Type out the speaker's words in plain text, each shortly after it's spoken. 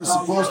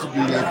supposed to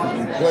be there because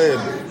we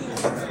planned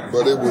it,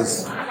 but it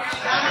was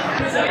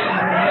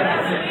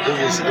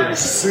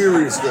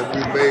serious that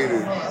we made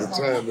it the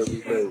time that we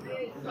made it.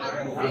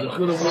 It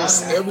could have went,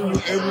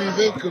 every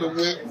event could have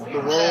went the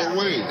wrong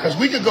way. Because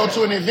we could go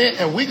to an event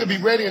and we could be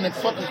ready and the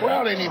fucking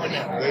crowd ain't even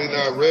there. They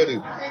not ready.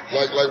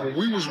 Like when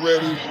we was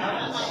ready,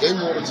 they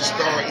wanted to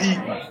start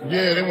eating.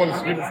 Yeah, they wanted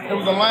to. It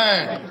was a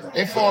line.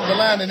 They formed a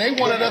line and they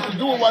wanted us to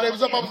do it while they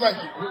was up. I was like,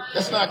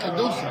 that's not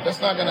conducive.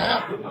 That's not gonna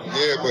happen.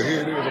 Yeah, but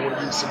here it is. I want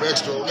to give some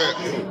extra on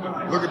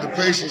that. Look at the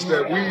patience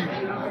that we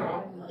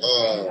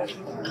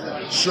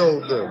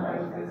showed them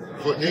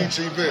for each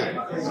event.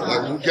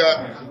 Like we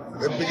got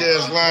that big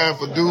ass line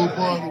for dude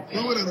party.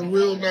 We went at a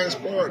real nice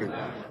party.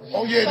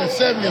 Oh yeah, the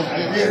 70th.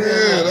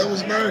 Yeah, that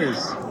was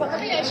nice. But let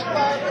me ask you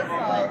about this.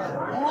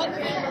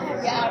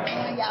 Y'all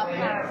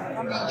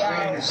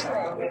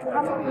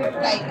how many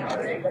like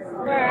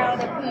crowd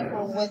of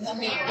people was this is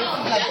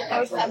like the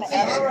first time it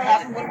ever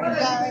happened with you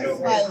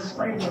guys?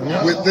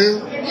 Like with them?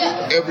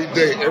 Yeah. Every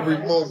day, every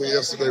moment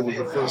yesterday was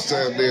the first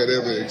time they had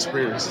ever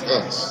experienced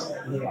us.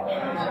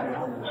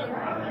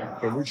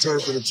 And we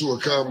turned it into a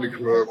comedy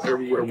club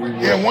everywhere we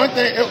went. Yeah, one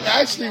thing,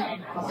 actually,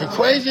 the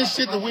craziest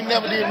shit that we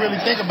never did really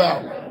think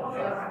about,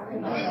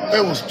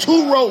 there was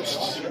 2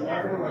 roasts.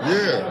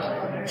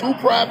 Yeah. 2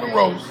 private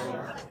roasts.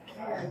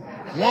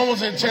 One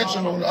was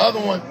intentional, the other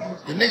one,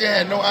 the nigga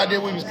had no idea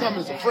we was coming.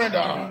 It's a friend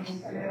of ours.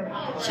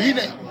 So he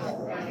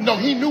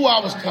knew I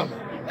was coming,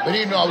 but he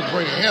didn't know I was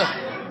bringing him.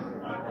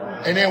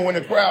 And then when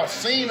the crowd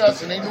seen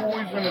us and they knew what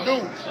we was gonna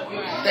do,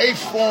 they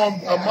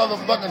formed a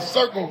motherfucking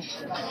circle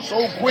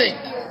so quick.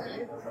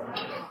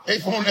 They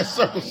formed that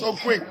circle so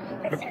quick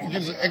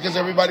because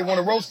everybody want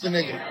to roast the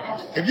nigga.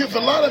 If a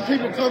lot of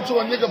people come to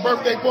a nigga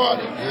birthday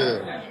party,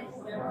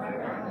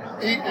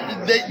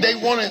 they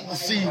wanted to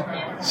see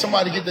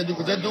somebody get that dude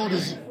because that dude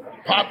is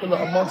popular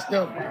amongst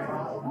them.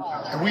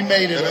 And we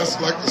made it. And that's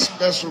like the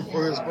special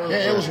for his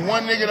birthday. Yeah, it was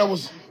one nigga that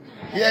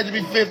he had to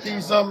be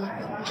 50-something,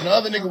 and the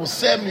other nigga was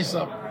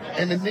 70-something.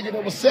 And the nigga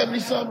that was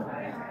 70-something,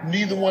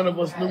 neither one of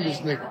us knew this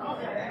nigga.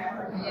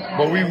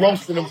 But we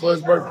roasted him for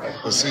his birthday.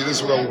 But see,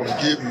 this is what I want to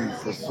give you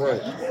for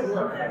Frank.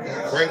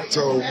 Frank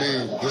told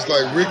me, just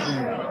like Ricky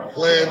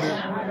planned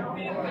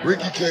it,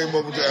 Ricky came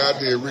up with the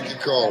idea, Ricky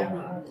called me.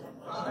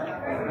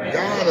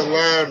 God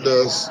aligned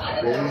us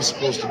where we were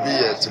supposed to be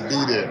at, to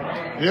be there.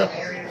 Yeah.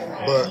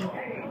 But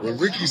when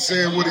Ricky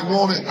said what he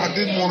wanted, I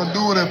didn't want to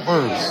do it at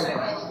first.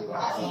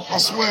 I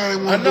swear I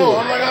didn't want to do it. I know.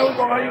 I'm like,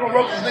 how you gonna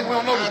roast this nigga? We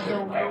don't know this nigga.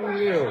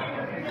 Yeah.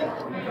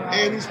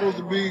 And he's supposed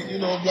to be, blase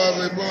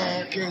blah.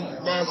 I can't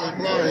blase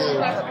blah him.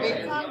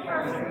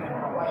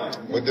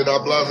 But did I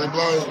blase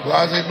blah him?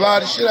 Blase blah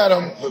the shit out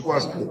of him. Look,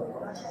 watch this.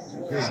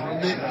 His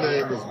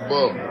nickname is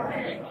Bubba.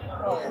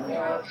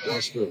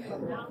 Watch this.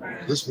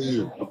 This for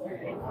you.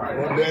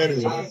 My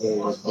daddy's nickname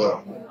was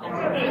Bubba.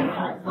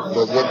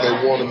 But what they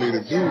wanted me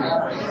to do,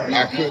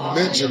 I couldn't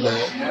mention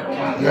that.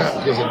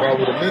 Because if I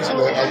would have mentioned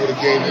that, I would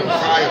have gave him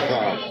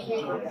firepower.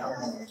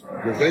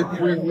 Because they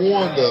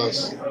pre-warned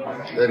us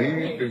that he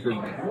is a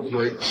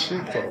great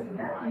shit talker.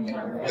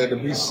 And to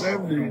be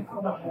 70,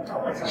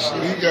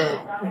 shit, he got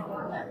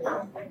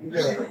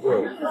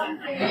what?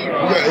 He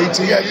got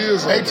 18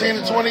 years. 18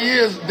 to 20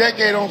 years,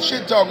 decade on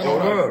shit talking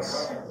on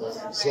us.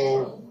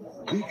 So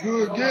he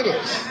could get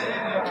us.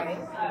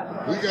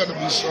 We got to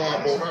be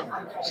sharp on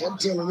that. So I'm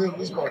telling him,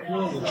 this is my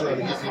cousin trying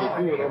to get me to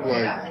do it. I'm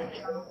like,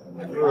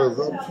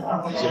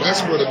 so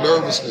that's where the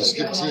nervousness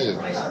kicks in.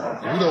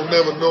 We don't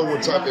never know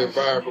what type of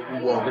environment we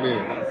walking in.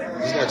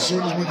 It's like as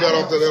soon as we got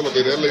off that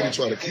elevator, that lady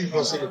tried to keep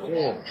us in the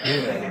corner.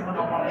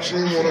 Yeah. She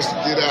didn't want us to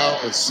get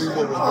out and see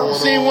what was going on.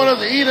 She didn't want us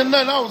to eat or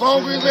nothing. I was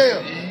hungry as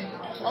hell.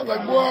 I was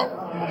like, boy,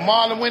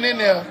 Marlon went in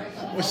there,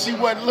 but she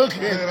wasn't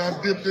looking. And I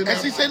dipped in there.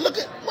 And she said, look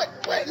at, wait.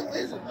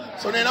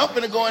 So then I'm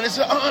finna go in and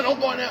say, don't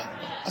go in there.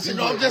 I said,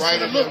 no, I'm just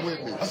finna look.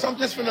 I said, I'm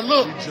just finna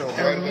look.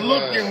 And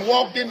looked and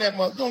walked in that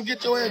mother. Don't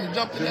get your ass and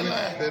jumped in that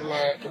line. That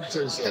line, let me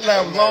tell you something. That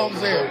line was long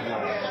as hell.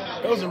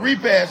 That was a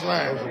repass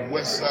line. That was a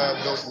West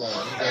Side Ghost line.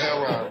 The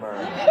heroin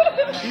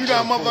line. You know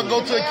how motherfucker go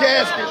to a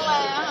casket.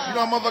 You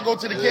know how motherfucker go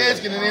to the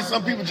casket and then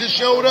some people just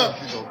showed up.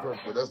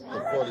 That's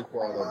the funny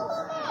part of it.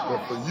 But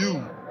for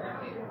you,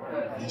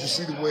 did you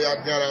see the way I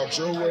got out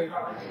your way?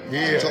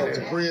 Yeah. To talk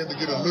to friends to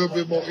get a little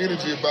bit more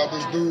energy about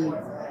this dude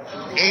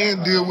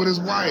and deal with his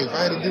wife.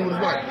 I had to deal with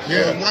his wife.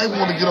 Yeah. His wife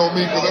wanted to get on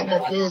me because that's my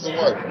cousin's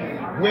wife.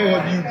 Where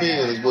have you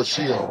been is what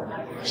she on.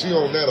 She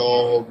on that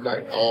all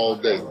night, all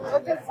day.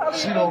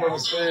 She don't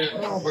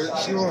understand. No, but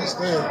she don't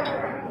understand.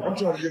 I'm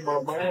trying to get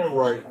my mind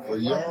right for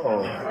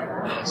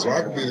y'all. So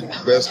I can be the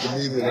best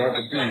comedian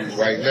I can be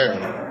right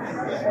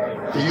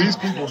now. These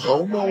people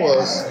don't know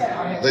us.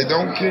 They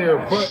don't care,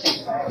 but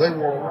they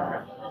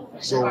want.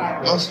 So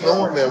us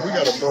knowing that, we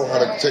got to know how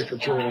to take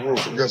control of the room.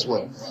 So guess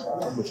what?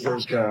 I'm the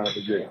first guy out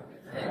the gate.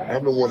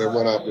 I'm the one that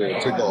run out there and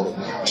take all the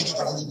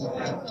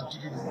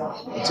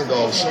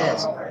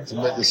shots to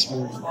make it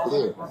smooth for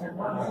them.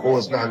 Or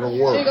it's not gonna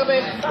work. I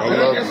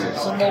love you.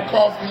 Some more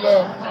coffee,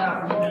 love.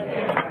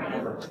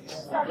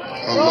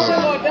 I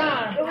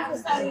love you.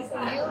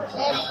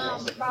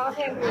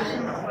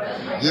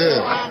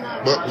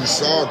 Yeah, but we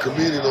saw a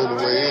comedian on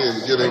the way in to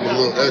get him a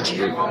little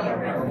extra.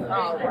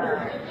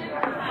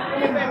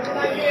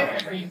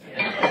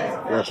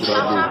 That's what I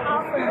do.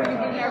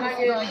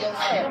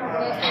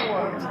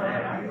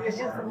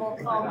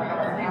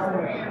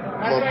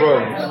 My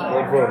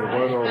brother,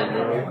 right on,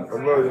 man. I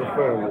love your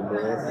family, man.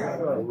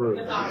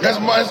 That's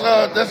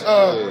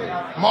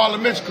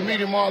Marlon Mitchell,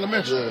 comedian Marlon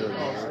Mitchell.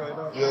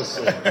 Yeah,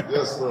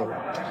 yes, sir.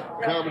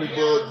 Comedy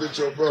Bug bit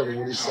your brother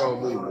when he saw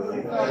me,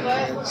 man.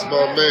 It's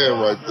my man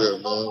right there,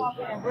 man.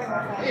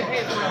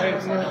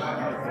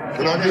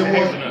 Can I get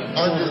one? I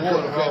can get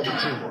one coffee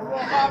too.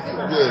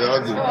 Yeah,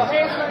 I'll get one.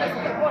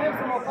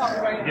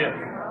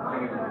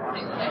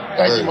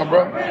 Thank you, my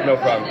bro. No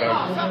problem, man.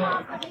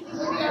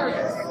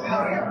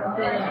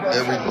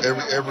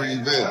 Every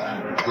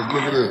event. Cause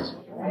look at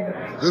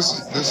this.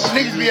 This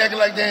niggas be acting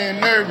like they ain't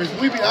nervous. I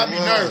be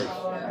nervous.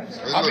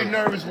 I be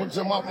nervous when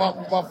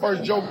my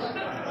first joke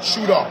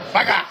shoot off.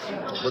 Back out.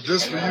 But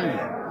this for you. And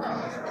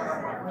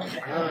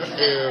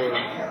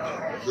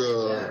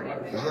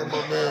is that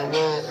my man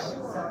Ron?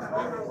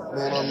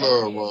 Man, I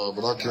love Ron,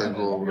 but I can't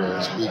go over there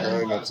and speak. I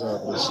ain't got time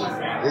for this shit.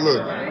 But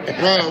look,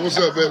 Ron, what's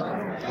up, baby?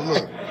 But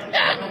look.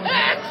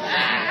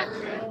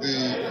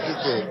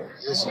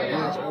 This won't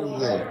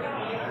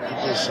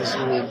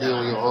be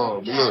on your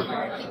arm. But look,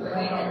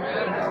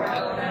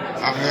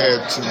 I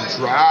had to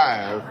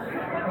drive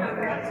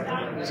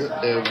to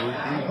every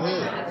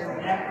event.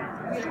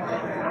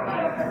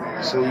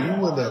 So you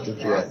wouldn't have to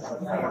drive.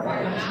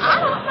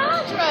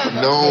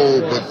 No,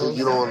 but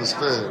you don't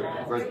understand.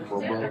 Thank you,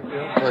 my brother.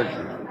 Thank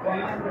you.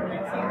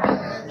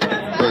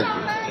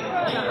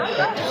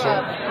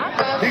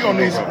 He gonna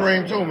need some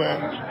cream too, man.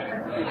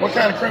 What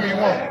kind of cream you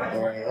want? I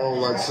don't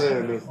like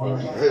saying this. Hey, I ain't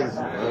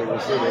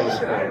gonna say the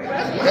other part.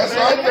 That's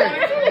what I think.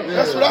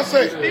 That's what I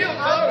say.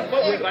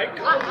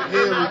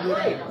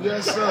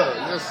 Yes, sir.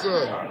 Yes,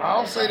 sir. I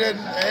don't say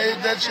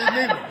that shit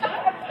neither.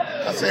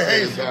 I say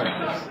hazel.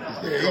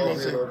 Yeah, he gonna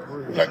say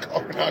like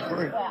coconut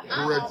cream.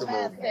 Correct him,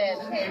 man.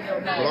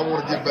 But I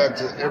want to get back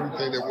to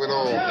everything that went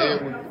on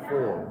and we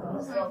performed.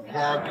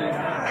 Parking,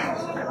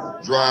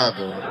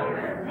 driving,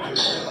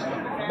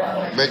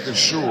 making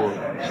sure.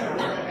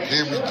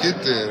 Then we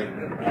get there,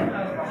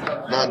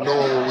 not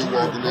knowing what we're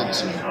walking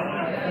into.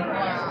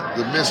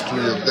 The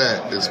mystery of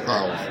that is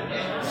powerful.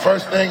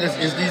 First thing is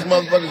these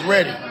motherfuckers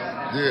ready?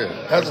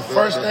 Yeah. That's the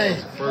first thing.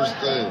 First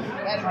thing.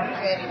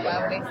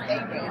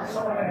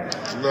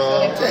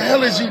 No. What the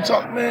hell is you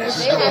talking, man?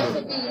 They have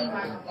to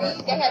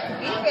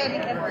be ready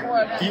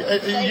before.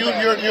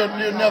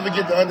 You'll never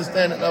get the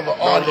understanding of an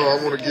audience. No, I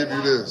want to give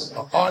you this.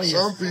 Audience.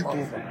 Some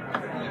people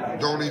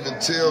don't even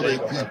tell their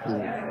people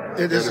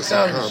that it's a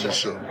comedy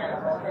show.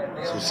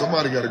 So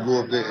somebody got to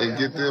go up there and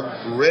get them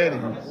ready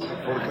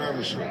for the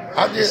comedy show.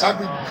 I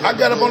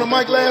got up on the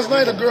mic last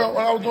night. When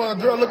I was doing, a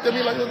girl looked at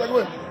me like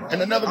what?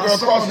 And another girl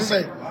across and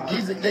said,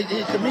 he's a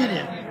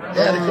comedian.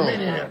 They had a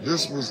comedian here.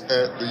 This was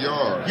at the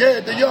yard. Yeah,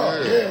 at the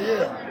yard.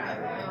 Yeah.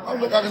 I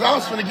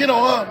was finna get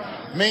on her.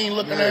 Mean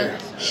looking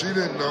ass. She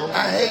didn't know.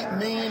 I hate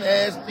mean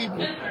ass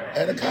people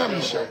at a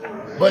comedy show.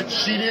 But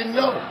she didn't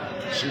know.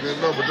 She didn't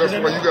know, but that's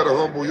why you got to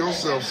humble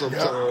yourself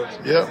sometimes.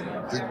 Yep.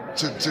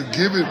 To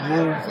give it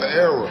room for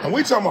error. And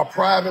we talking about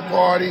private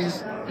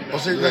parties.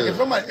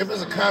 Like if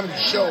it's a comedy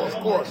show, of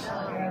course.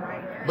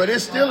 But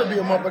it still would be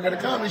a motherfucker at a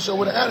comedy show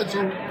with an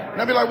attitude.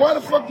 And I'd be like, why the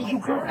fuck did you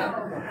come?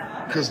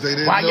 Because they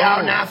didn't Why know.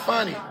 y'all not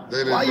funny?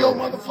 Why your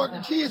know.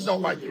 motherfucking kids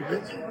don't like you,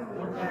 bitch?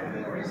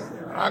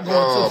 I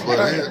go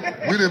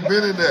we done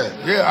been in that.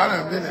 Yeah, I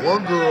done been in that.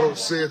 One girl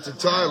said to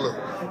Tyler,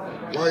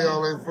 why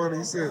y'all ain't funny?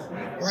 He said,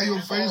 why your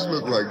face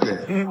look like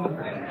that?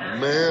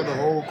 Man, the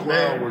whole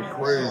crowd went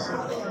crazy.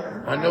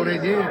 I know they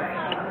did.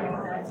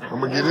 I'm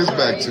going to get this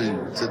back to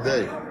you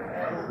today,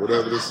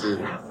 whatever this is.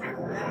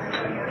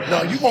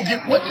 No, you gonna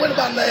get, what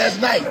about last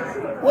night?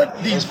 What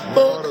these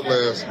fuck?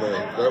 Last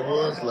night. That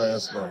was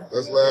last night.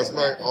 That's last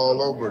night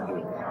all over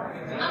again.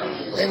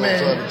 Hey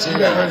man, you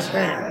gotta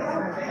understand.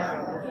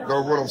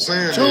 No, what I'm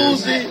saying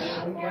Tuesday is,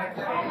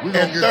 we gonna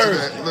get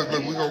Thursday. to that.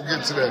 Look, we gonna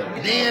get to that.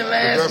 Then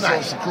last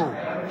night. That's cool.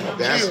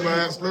 That's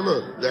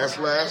that's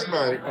last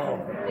night.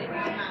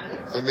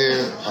 And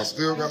then I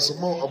still got some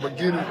more. I'm gonna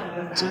get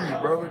it to you,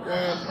 brother.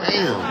 God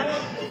damn.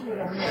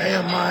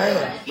 Damn my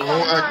ass.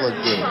 Don't act like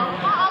that.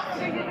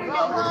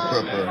 With a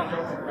pepper.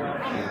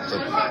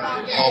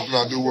 Often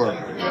I do work.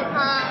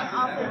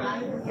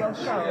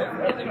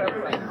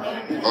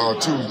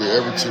 Tuesday,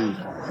 every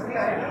Tuesday.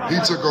 He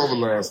took over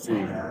last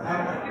Tuesday.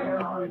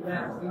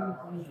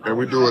 And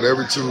we do it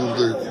every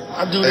Tuesday.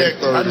 I do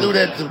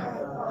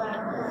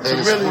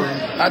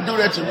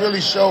that to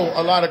really show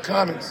a lot of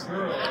comics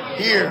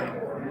here,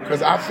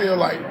 because I feel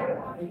like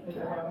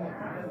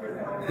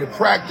the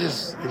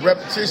practice, the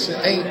repetition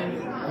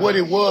ain't what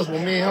it was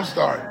when me and him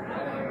started.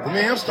 When me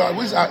and him started,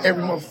 we was out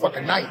every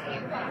motherfucking night.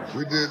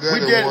 We did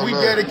that. We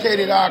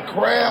dedicated our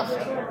craft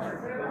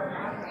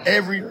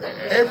every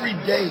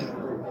day.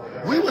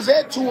 We was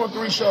at 2 or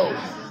 3 shows.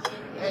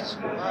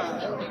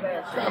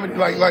 Comedy,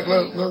 like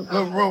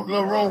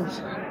little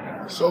rooms.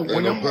 So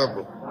when them,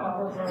 pepper.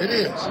 it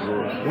is.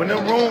 When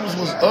them rooms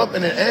was up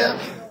in the air,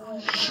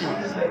 shoot,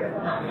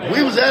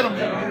 we was at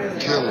them.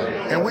 Killing.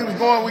 And we was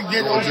going, we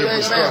getting on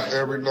different stage stuff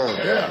every night.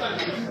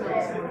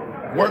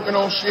 Yeah. Working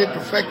on shit,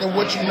 perfecting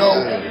what you know,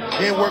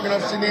 then working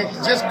up shit,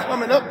 just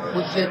coming up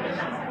with shit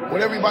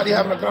with everybody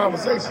having a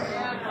conversation.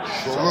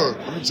 So look,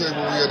 let me tell you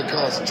what we had to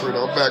concentrate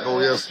on. I'm back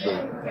on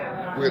yesterday.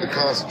 We had to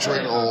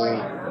concentrate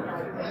on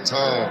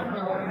time.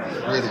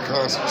 We had to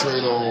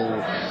concentrate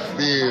on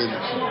being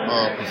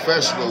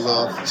professional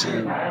enough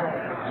to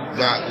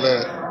not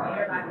let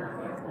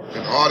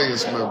an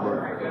audience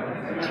member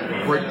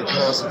break the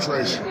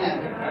concentration.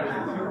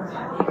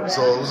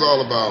 So it was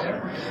all about,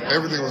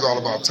 everything was all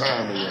about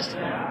timing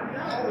yesterday.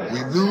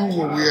 We knew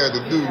what we had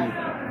to do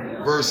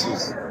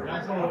versus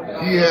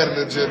he had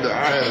an agenda,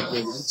 I had a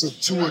thing. We took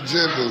two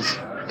agendas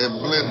and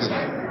blended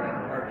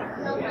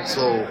them.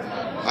 So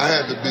I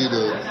had to be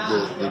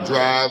the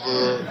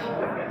driver,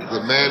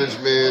 the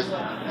management,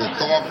 the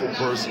thoughtful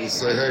person to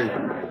say, hey,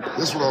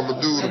 this is what I'm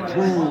going to do to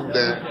prove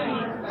that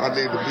I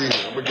need to be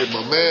here. I'm going to get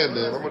my man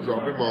there and I'm going to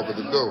drop him off at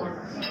the door.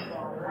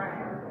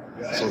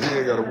 So he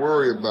ain't got to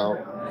worry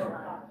about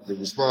the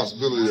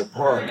responsibility of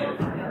parking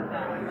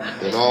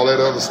and all that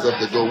other stuff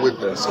that go with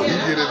that. So he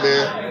get in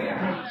there,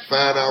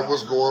 find out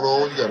what's going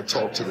on. You got to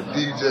talk to the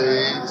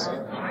DJs.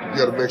 You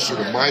got to make sure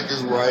the mic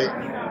is right.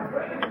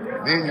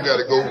 Then you got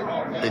to go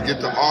and get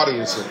the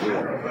audience in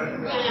there.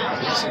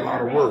 That's a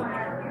lot of work.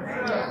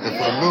 And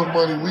for the little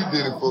money we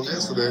did it for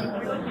yesterday,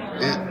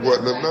 it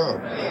wasn't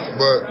enough.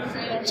 But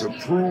to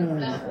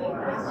prove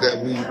that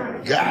we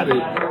got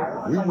it,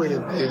 we went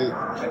and did it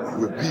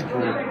with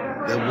people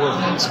that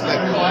weren't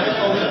expecting.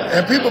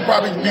 And people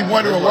probably be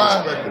wondering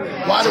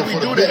why did we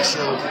do this?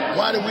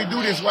 Why did we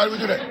do this? Why did we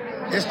do that?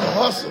 It's the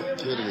hustle.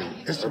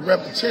 It's the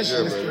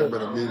repetition. It's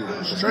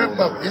the strength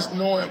of it. It's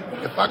knowing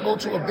if I go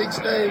to a big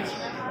stage,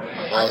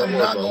 I am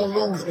not going to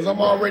lose because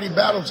I'm already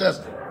battle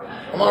tested.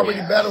 I'm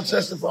already battle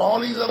tested for all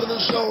these other little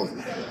shows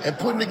and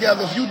putting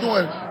together. If you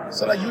doing,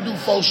 so like you do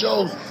 4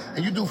 shows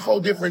and you do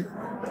 4 different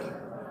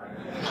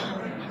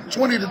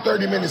 20 to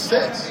 30 minute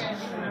sets.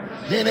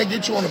 Then they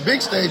get you on the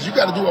big stage, you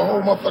got to do a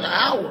whole motherfucking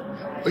hour.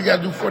 Or you got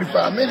to do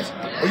 45 minutes.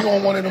 Or you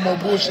on one of them more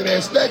bullshit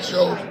ass stack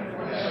shows.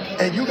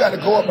 And you got to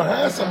go up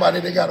behind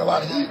somebody that got a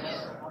lot of heat.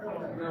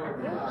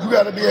 You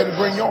got to be able to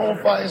bring your own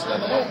fire and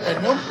stand alone.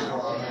 And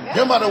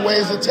them are the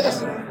ways of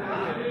testing.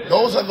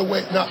 Those are the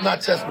ways,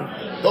 not testing.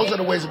 Those are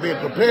the ways of being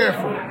prepared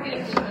for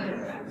it.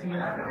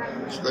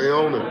 Stay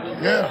on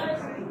it. Yeah.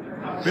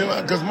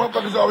 Because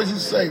motherfuckers always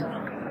used to say,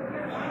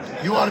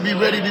 you ought to be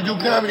ready to do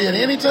comedy at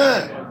any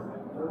time.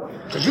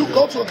 Because you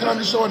go to a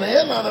comedy show and the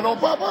headliner don't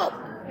pop up.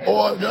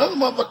 Or the other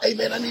motherfucker, hey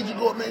man, I need you to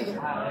go up, man.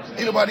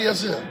 Ain't nobody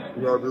else here.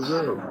 You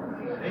deserve it.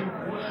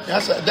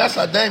 That's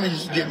how Damien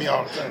used to get me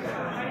all the time.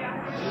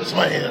 Come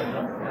on here.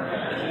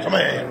 Come on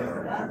here.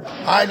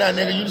 All right now,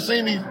 nigga, you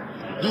seen me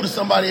do to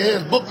somebody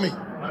else, book me.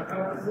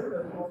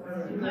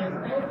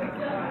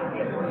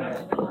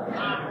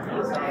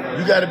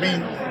 You gotta be,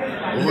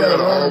 we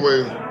gotta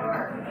always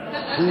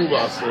prove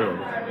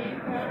ourselves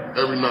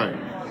every night.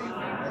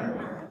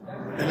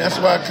 And that's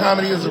why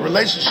comedy is a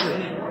relationship.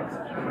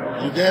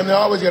 You damn near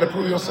always gotta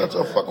prove yourself to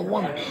a fucking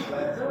woman.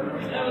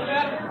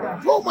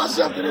 Prove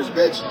myself to this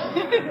bitch.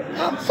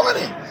 I'm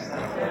funny.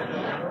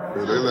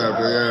 Yeah, they laughed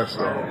their ass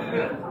off.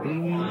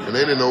 And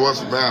they didn't know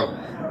what's about them.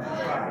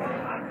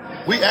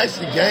 We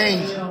actually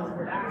gained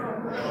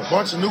a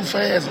bunch of new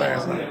fans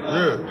last night.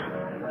 Yeah.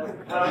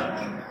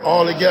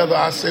 All together,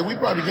 I say we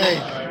probably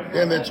gained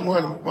damn near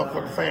 200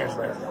 motherfucking fans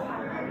last night.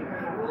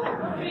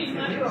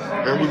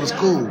 And we was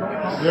cool.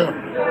 Yeah.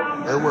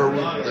 And where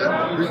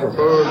people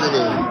hugging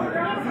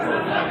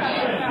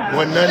and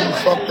wasn't nothing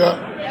fucked up.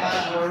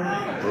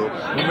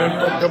 Wasn't nothing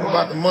fucked up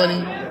about the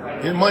money.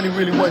 His money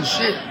really wasn't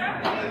shit.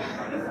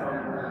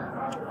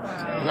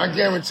 And I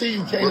guarantee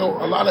you,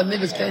 a lot of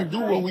niggas can't do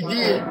what we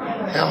did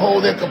and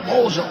hold their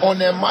composure on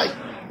their mic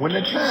when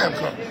the time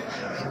comes.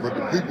 But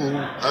the people who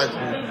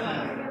actually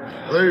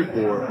played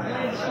for it,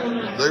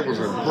 they was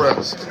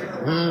impressed.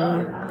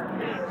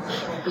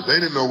 But they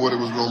didn't know what it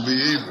was going to be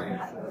either.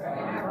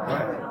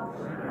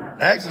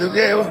 Actually,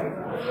 yeah,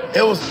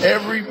 it was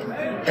every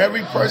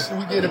person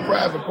we did a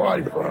private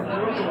party for.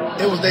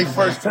 It was their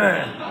first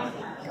time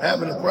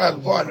having a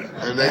private party.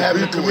 And they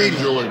having people a comedian.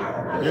 enjoyed it.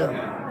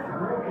 Yeah.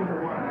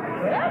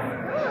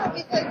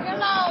 Because,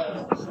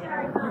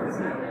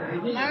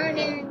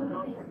 learning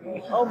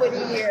over the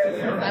years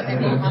since I've been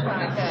doing my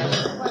podcast,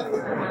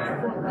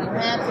 you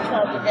have to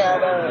come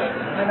together.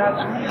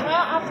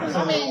 I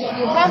mean,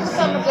 you have to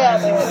come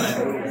together,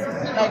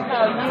 like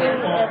how you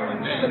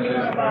and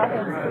comedian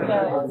Baldhead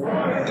together.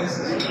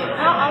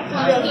 How often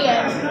does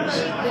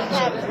that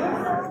happen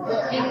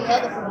with any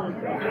other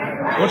comedian?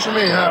 What you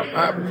mean? How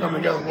we come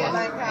together? What?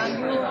 Like how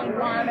you and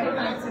Ronnie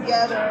come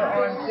together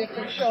on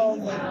different shows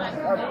or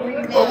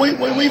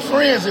Well, we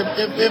friends.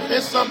 If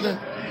it's something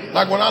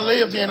like when I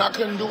lived here and I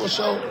couldn't do a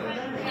show,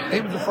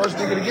 he was the first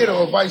nigga to get it,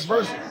 or vice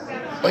versa.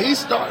 But he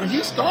started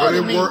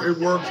me. It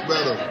works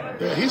better.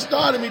 Yeah, he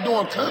started me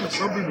doing comedy.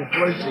 Some people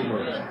play too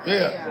much.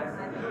 Yeah.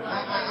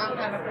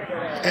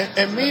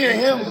 And me and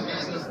him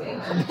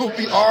will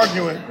be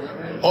arguing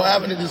or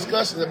having a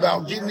discussion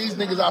about getting these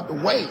niggas out the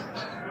way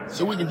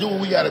so we can do what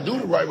we gotta do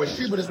the right way.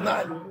 People that's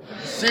not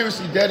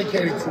seriously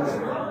dedicated to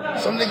it.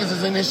 Some niggas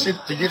is in this shit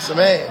to get some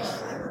ass.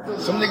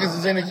 Some niggas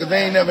is in it because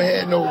they ain't never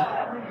had no,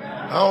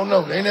 I don't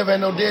know, they ain't never had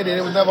no daddy.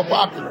 It was never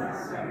popular.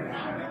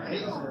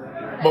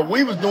 But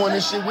we was doing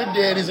this shit with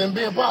daddies and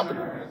being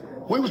popular.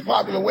 We was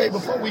popular way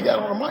before we got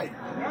on the mic.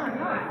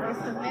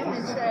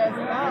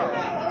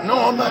 No,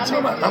 I'm talking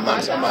about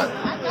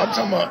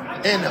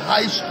in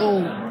high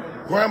school,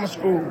 grammar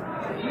school,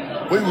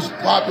 we was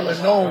popular,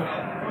 known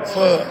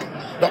for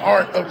the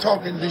art of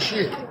talking this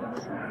shit.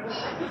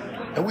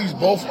 And we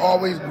both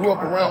always grew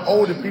up around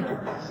older people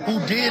who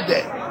did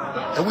that.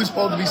 And we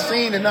supposed to be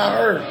seen and not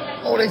heard.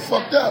 Oh, they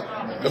fucked up.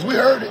 Because we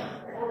heard it.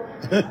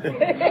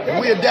 And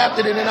we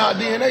adapted it in our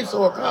DNA,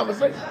 so a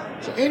conversation.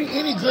 So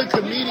any good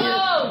comedian,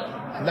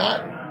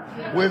 not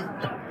with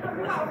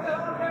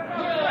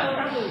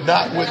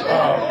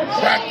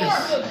practice,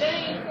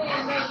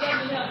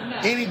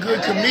 any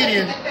good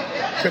comedian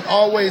can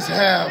always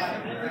have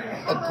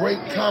a great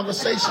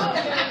conversation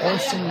on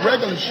some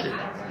regular shit.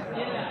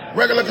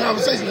 Regular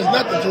conversation is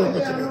nothing to a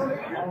good comedian.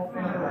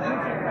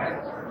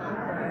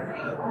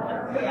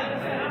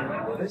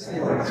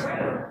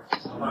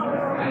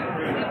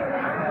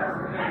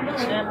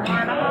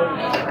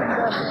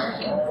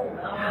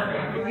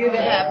 You to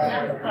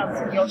have people come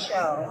to your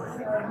show.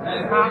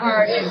 How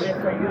hard is it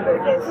for you to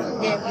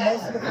just get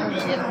most of the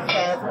comedians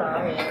cast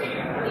on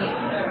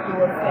here? Do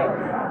a thing.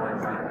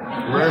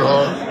 Very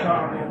hard.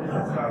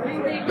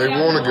 They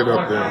want to get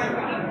up there.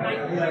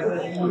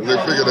 They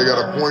figure they got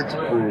a point to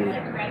prove.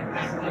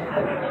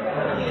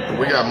 And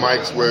we got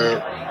mics where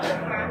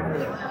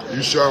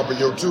you sharpen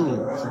your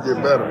tools, you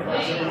get better.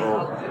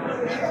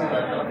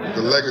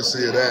 The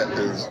legacy of that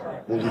is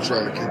what we're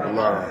trying to keep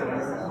alive.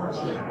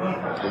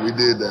 And we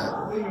did that.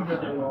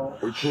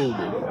 We proved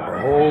it. A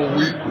whole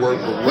week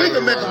worth of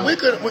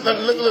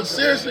look,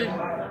 seriously,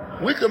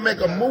 we could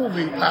make a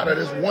movie out of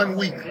this 1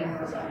 week.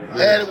 Yeah.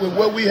 Add it with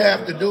what we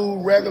have to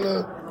do,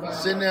 regular,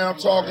 sitting down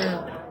talking,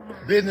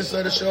 business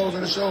of the shows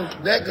and the shows.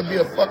 That could be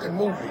a fucking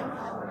movie.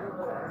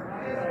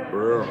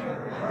 For real.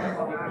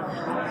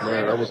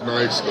 Man, that was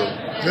nice though.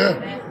 Yeah.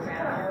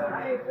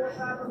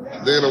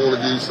 Then I want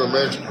to give you some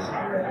extra.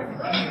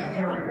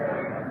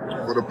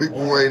 For the people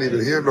who ain't even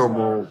here no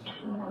more,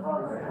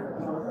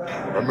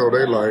 I know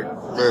they like,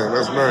 man,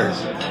 that's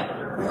nice.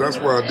 That's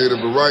why I did it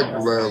the right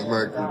last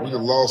night, because we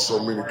done lost so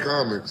many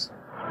comics.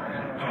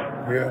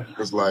 Yeah.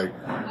 It's like,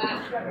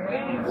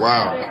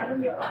 wow.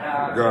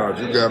 God,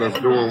 you got us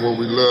doing what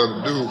we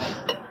love to do.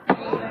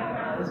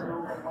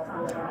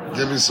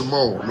 Give me some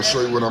more. I'm going to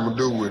show you what I'm going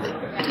to do with it.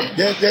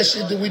 That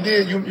shit that we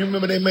did, you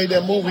remember they made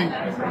that movie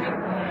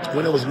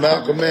when it was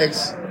Malcolm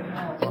X,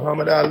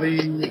 Muhammad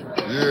Ali,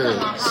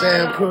 yeah,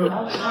 Sam Cooke,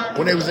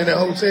 when they was in that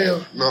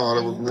hotel? No,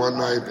 that was one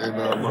night in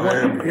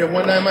Miami.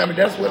 One night in Miami.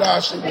 That's what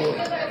our shit was.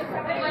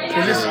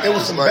 Yeah, it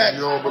was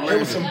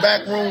some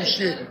backroom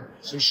shit.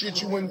 Some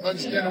shit you wouldn't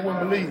understand and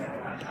wouldn't believe.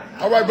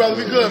 All right, brother,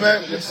 we good,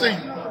 man. Let's see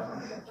you.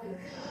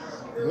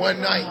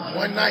 One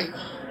night.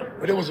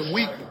 But it was a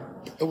week.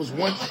 It was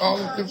one all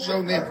the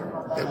show then.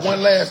 And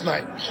one last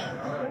night.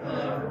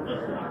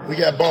 We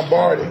got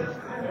bombarded.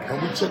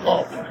 And we took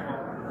off.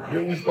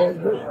 What we supposed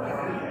to do?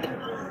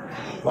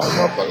 A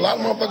lot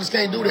of motherfuckers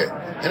can't do that.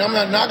 And I'm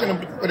not knocking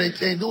them, but they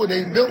can't do it.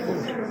 They ain't built for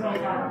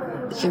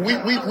it. So we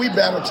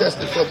battle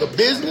tested for the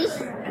business.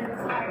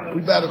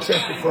 We battle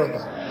tested for the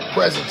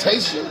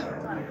presentation,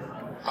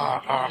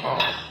 our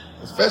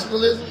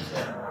professionalism,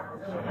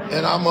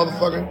 and our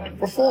motherfucking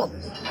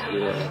performance.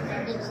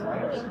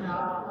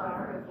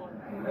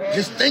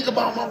 Just think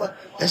about motherfuckers.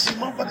 And see,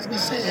 motherfuckers be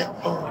saying,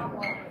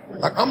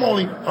 like I'm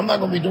not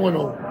gonna be doing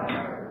no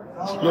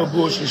little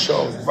bullshit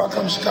shows. If I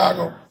come to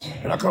Chicago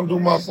and I come do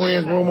my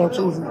friend's room on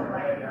Tuesday,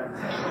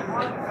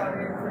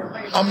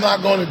 I'm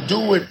not gonna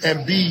do it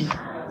and be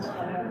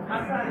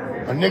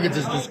a nigga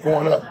that's just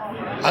going up.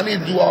 I need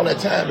to do all that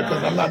time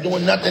because I'm not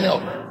doing nothing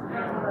else.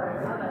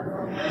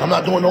 I'm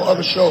not doing no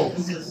other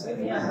shows. You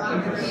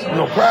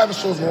know, private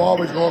shows will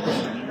always go on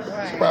because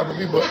it's private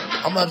people, but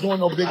I'm not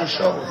doing no bigger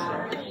shows.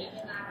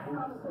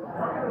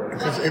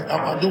 Because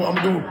I'm doing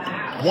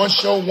one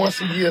show once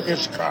a year in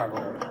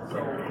Chicago.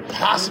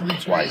 Possibly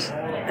twice.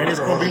 And it's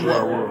gonna be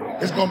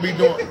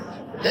doing.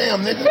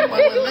 Damn, nigga, you might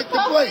want to lick the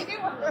plate.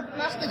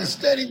 This nigga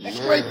steady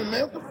scraping,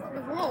 man. What the fuck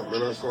is wrong?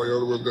 Man, I saw you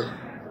all the way down.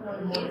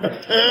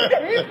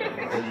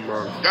 Oh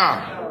my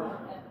God.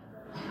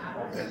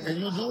 And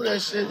you do that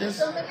shit.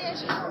 So let me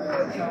ask you,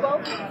 would you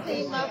both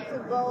team up to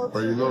go to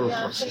you know the my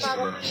sister.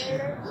 Chicago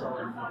Theater?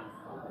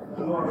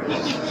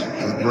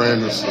 It's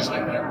Brandon's sister.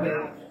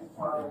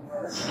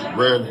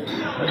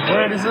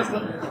 Brandon's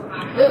sister?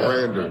 Yeah.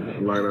 Brandon,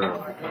 like that.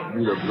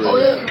 You the Brandon. Oh,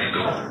 yeah.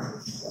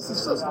 That's his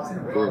sister.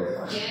 Yeah,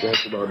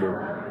 that's what I do.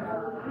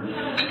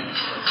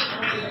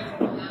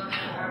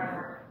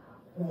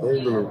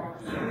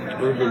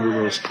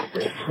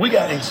 We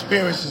got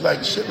experiences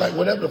like shit, like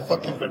whatever the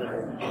fuck you better do.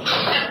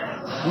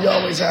 We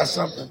always have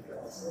something.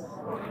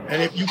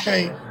 And if you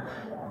can't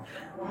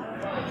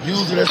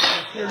use it as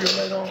material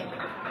later on,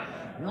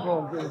 you're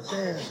going to get a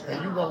chance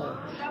and you're going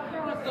to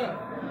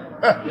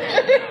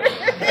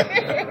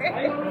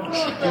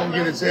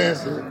get a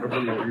chance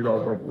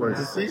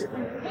to see it.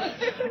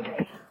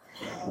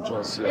 I'm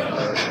trying to see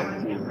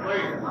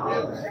how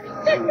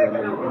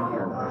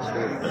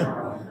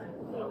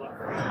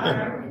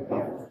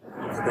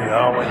They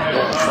always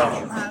doing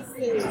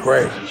something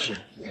crazy shit.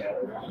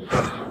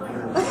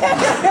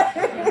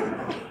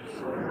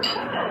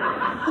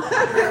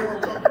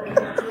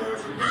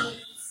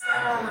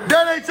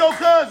 That ain't your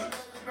cousin.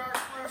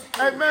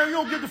 Hey man, you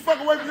don't get the fuck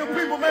away from them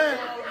people, man.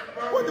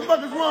 What the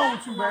fuck is wrong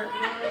with you, man?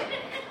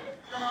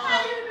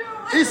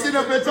 He sitting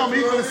up there telling me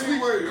he gonna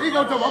sneak. He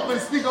gonna tell me I'm gonna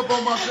sneak up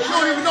on my cousin. You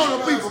don't even know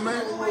them people,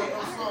 man.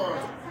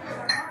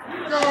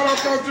 God, I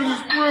thought you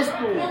was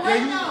Crystal.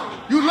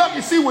 Yeah, you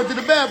lucky she went to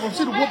the bathroom.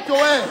 She'd have whooped your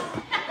ass.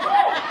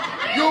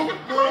 You,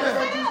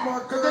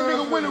 cause that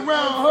nigga went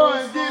around her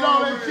and did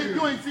all that shit.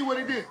 You ain't see what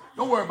he did.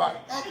 Don't worry about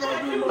it.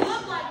 You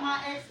look like my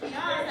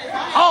ex-fiance.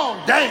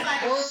 Oh, damn.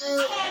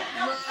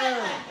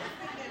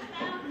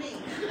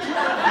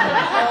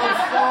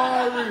 I'm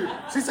sorry.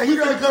 She said he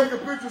gotta gonna take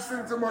a picture,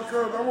 send it to my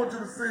cousin. I want you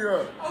to see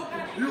her.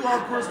 You are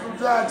Crystal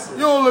Jackson.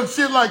 You don't look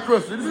shit like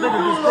Crystal. This nigga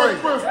You is like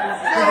crazy. Crystal.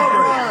 Shut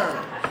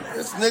up.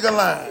 This nigga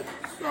lying.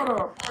 Shut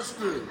up. Watch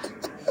this.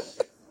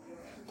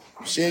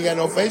 She ain't got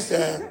no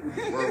FaceTime.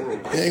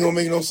 It ain't gonna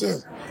make no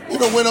sense. You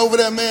done went over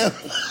that, man.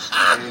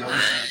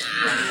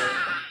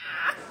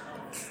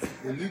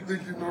 When you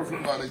think you know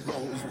somebody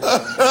goes,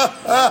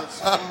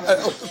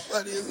 That was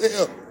funny as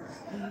hell.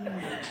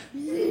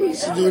 You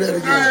should do that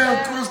again.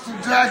 damn, Crystal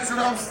Jackson,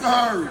 I'm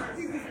sorry.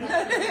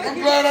 I'm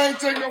glad I ain't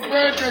take no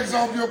pancakes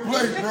off your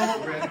plate,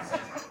 bro.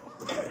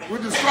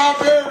 With the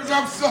strawberries,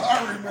 I'm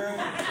sorry, man.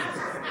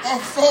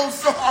 I'm so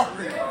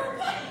sorry.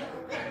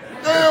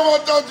 Damn, I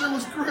thought you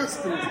was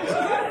Crystal.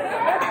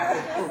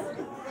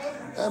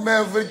 That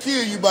man for the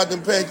kill you about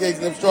them pancakes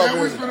and them Man,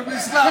 strawberries. we gonna be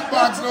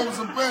slapboxing over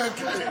some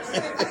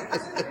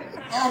pancakes.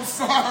 I'm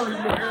sorry,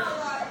 man.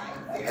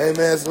 Hey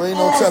man, so ain't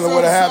no telling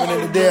what'll happen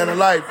in the day in the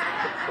life.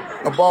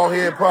 A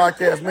Baldhead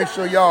podcast. Make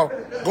sure y'all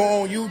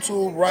go on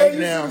YouTube right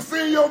now You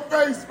see your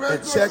face, man.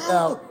 and check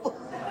out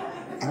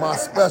my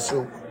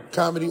special,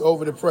 Comedy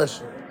Over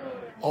Depression,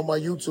 on my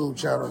YouTube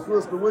channel.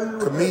 Crystal, where you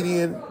at?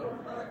 Comedian,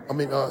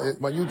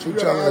 my YouTube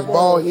channel is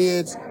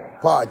Baldheads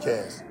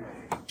Podcast.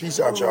 Peace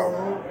out,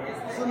 y'all.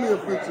 Send me a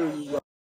picture of you.